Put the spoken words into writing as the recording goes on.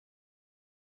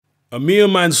Amir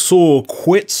Mansour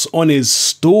quits on his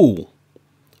stool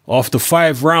after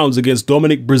 5 rounds against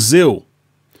Dominic Brezeale.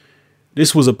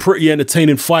 This was a pretty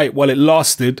entertaining fight while it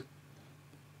lasted.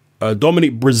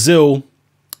 Dominic Brezeale,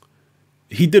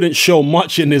 he didn't show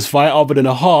much in this fight other than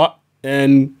a heart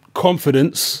and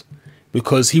confidence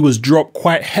because he was dropped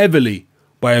quite heavily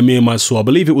by Amir Mansour. I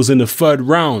believe it was in the 3rd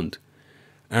round.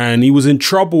 And he was in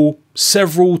trouble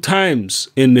several times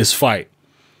in this fight.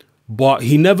 But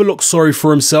he never looked sorry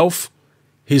for himself.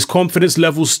 His confidence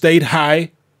level stayed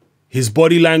high. His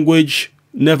body language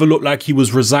never looked like he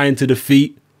was resigned to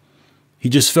defeat. He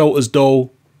just felt as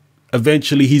though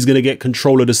eventually he's going to get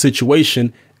control of the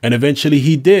situation. And eventually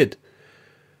he did.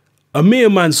 Amir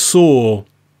Mansour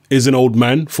is an old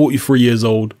man, 43 years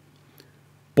old.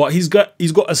 But he's got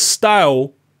a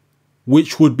style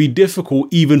which would be difficult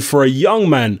even for a young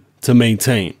man to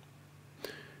maintain.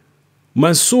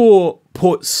 Mansour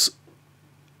puts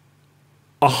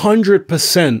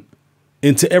 100%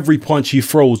 into every punch he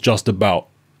throws, just about.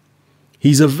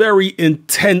 He's a very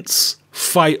intense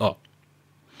fighter.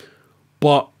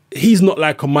 But he's not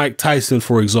like a Mike Tyson,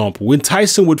 for example. When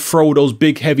Tyson would throw those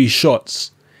big heavy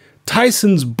shots,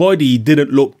 Tyson's body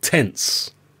didn't look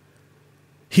tense.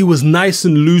 He was nice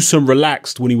and loose and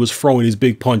relaxed when he was throwing his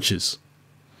big punches.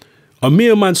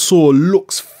 Amir Mansour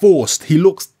looks forced. He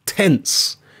looks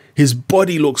tense. His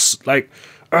body looks like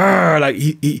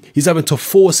he's having to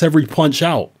force every punch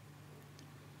out.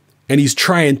 And he's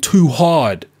trying too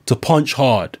hard to punch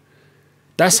hard.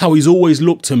 That's how he's always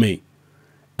looked to me.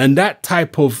 And that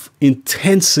type of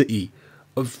intensity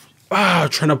of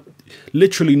trying to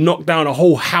literally knock down a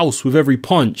whole house with every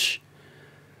punch,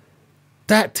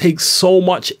 that takes so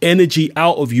much energy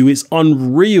out of you. It's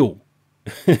unreal,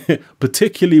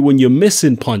 particularly when you're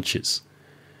missing punches.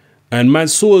 And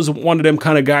Mansour's one of them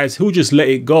kind of guys who'll just let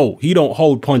it go. He don't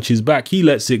hold punches back. He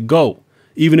lets it go.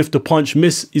 Even if the punch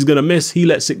he's going to miss, he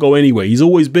lets it go anyway. He's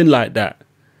always been like that.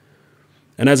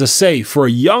 And as I say, for a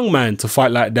young man to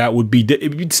fight like that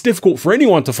it's difficult for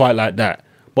anyone to fight like that.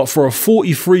 But for a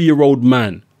 43-year-old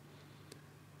man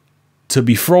to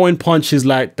be throwing punches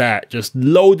like that, just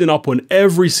loading up on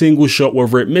every single shot,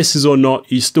 whether it misses or not,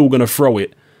 he's still going to throw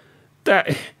it.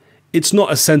 It's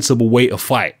not a sensible way to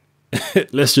fight.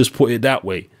 Let's just put it that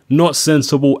way. Not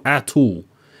sensible at all.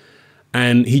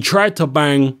 And he tried to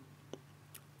bang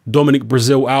Dominic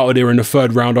Brezeale out of there in the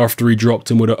 3rd round after he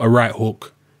dropped him with a right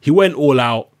hook. He went all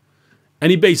out and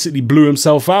he basically blew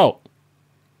himself out.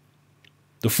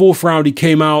 The 4th round he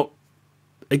came out.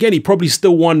 Again, he probably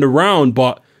still won the round,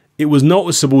 but it was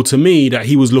noticeable to me that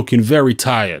he was looking very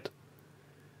tired.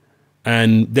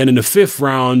 And then in the 5th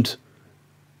round,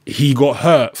 he got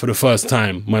hurt for the first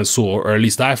time, Mansour, or at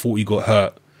least I thought he got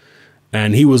hurt.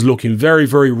 And he was looking very,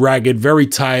 very ragged, very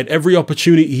tired. Every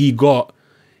opportunity he got,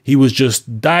 he was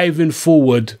just diving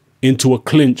forward into a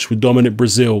clinch with Dominic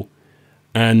Brezeale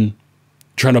and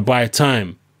trying to buy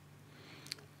time.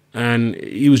 And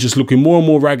he was just looking more and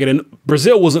more ragged. And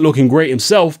Brezeale wasn't looking great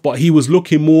himself, but he was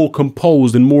looking more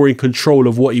composed and more in control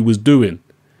of what he was doing.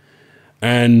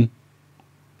 And,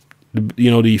 the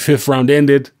 5th round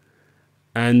ended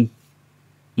and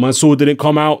Mansour didn't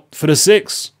come out for the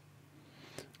 6th.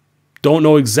 Don't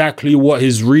know exactly what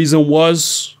his reason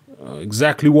was,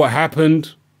 exactly what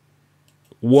happened,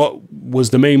 what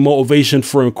was the main motivation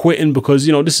for him quitting, because,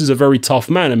 this is a very tough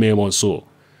man, Amir Mansour.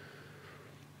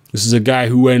 This is a guy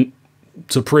who went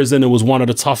to prison and was one of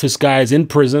the toughest guys in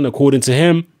prison, according to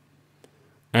him.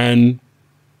 And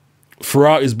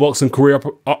throughout his boxing career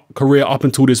up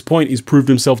until this point, he's proved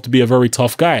himself to be a very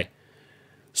tough guy.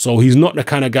 So he's not the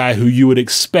kind of guy who you would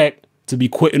expect to be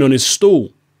quitting on his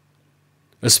stool,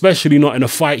 especially not in a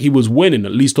fight he was winning,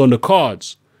 at least on the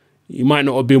cards. He might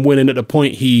not have been winning at the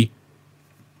point he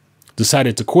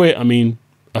decided to quit. I mean,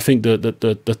 I think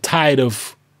the tide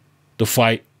of the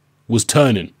fight was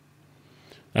turning.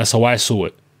 That's how I saw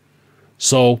it.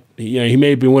 So, he may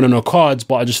have been winning on cards,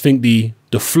 but I just think the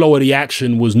flow of the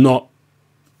action was not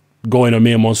going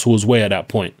Amir Mansour's way at that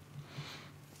point.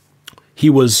 He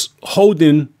was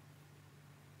holding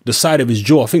the side of his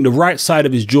jaw, I think the right side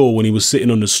of his jaw, when he was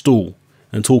sitting on the stool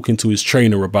and talking to his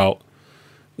trainer about,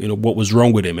 what was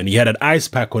wrong with him. And he had an ice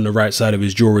pack on the right side of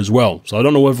his jaw as well. So I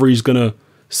don't know whether he's going to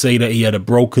say that he had a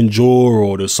broken jaw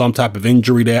or there's some type of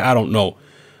injury there. I don't know.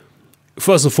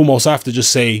 First and foremost, I have to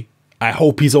just say, I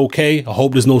hope he's okay. I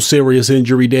hope there's no serious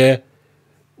injury there.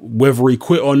 Whether he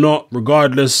quit or not,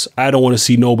 regardless, I don't want to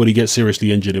see nobody get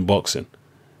seriously injured in boxing.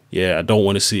 Yeah, I don't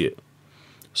want to see it.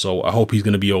 So I hope he's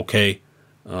going to be okay.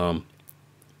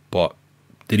 But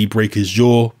did he break his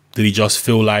jaw? Did he just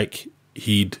feel like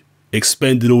he'd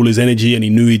expended all his energy and he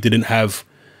knew he didn't have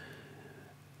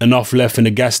enough left in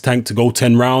the gas tank to go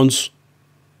 10 rounds?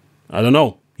 I don't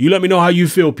know. You let me know how you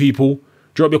feel, people.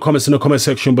 Drop your comments in the comment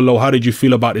section below. How did you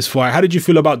feel about this fight? How did you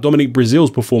feel about Dominic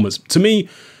Breazeale's performance? To me,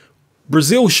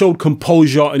 Brezeale showed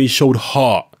composure and he showed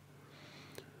heart.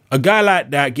 A guy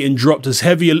like that getting dropped as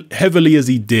heavily as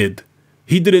he did,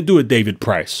 he didn't do a David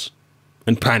Price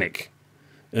and panic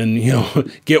and, you know,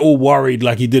 get all worried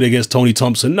like he did against Tony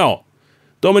Thompson. No.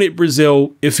 Dominic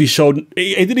Brezeale, if he showed,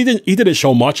 he didn't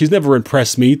show much. He's never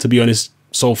impressed me, to be honest,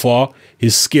 so far.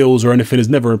 His skills or anything has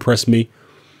never impressed me.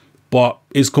 But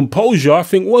his composure, I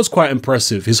think, was quite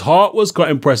impressive. His heart was quite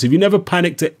impressive. He never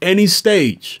panicked at any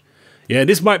stage. Yeah,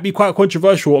 this might be quite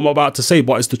controversial, what I'm about to say,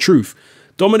 but it's the truth.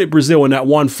 Dominic Brezeale in that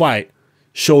one fight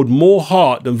showed more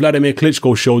heart than Vladimir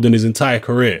Klitschko showed in his entire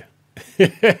career.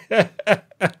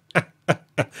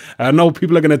 I know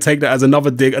people are going to take that as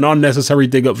another dig, an unnecessary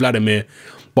dig at Vladimir.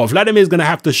 But Vladimir's going to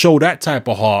have to show that type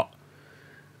of heart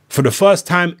for the first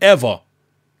time ever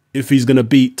if he's going to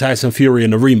beat Tyson Fury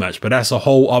in the rematch. But that's a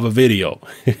whole other video.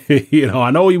 You know,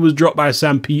 I know he was dropped by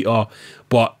Sam Peter,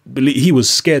 but he was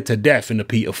scared to death in the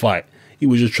Peter fight. He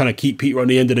was just trying to keep Peter on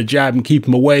the end of the jab and keep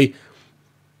him away.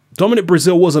 Dominic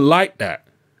Brezeale wasn't like that.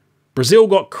 Brezeale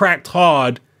got cracked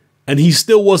hard and he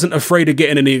still wasn't afraid of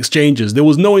getting in the exchanges. There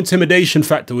was no intimidation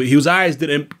factor. His eyes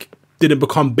didn't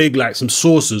become big like some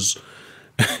saucers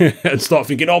and start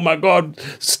thinking, oh my God,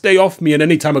 stay off me. And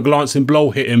anytime a glancing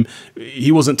blow hit him,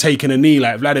 he wasn't taking a knee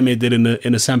like Vladimir did in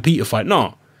the Sam Peter fight.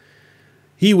 No,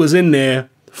 he was in there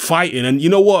fighting. And you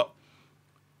know what?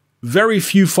 Very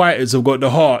few fighters have got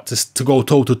the heart to go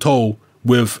toe-to-toe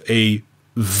with a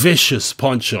vicious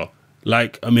puncher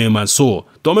like Amir Mansour.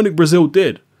 Dominic Brezeale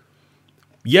did.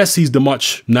 Yes, he's the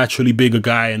much naturally bigger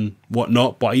guy and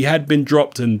whatnot, but he had been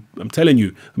dropped, and I'm telling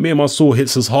you, Amir Mansour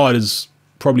hits as hard as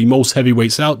probably most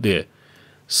heavyweights out there.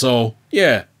 So,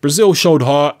 yeah, Brezeale showed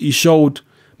heart. He showed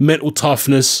mental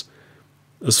toughness.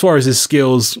 As far as his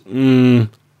skills,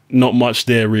 not much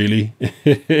there, really.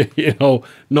 You know,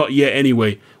 not yet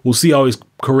anyway. We'll see how his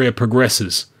career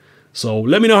progresses. So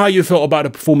let me know how you felt about the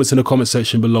performance in the comment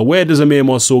section below. Where does Amir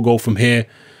Mansour go from here?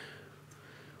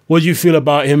 What do you feel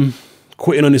about him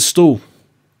quitting on his stool?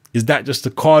 Is that just a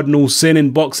cardinal sin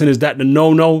in boxing? Is that the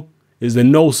no-no? Is there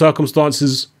no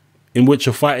circumstances in which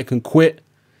a fighter can quit?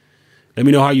 Let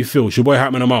me know how you feel. It's your boy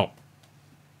Hatman, I'm out.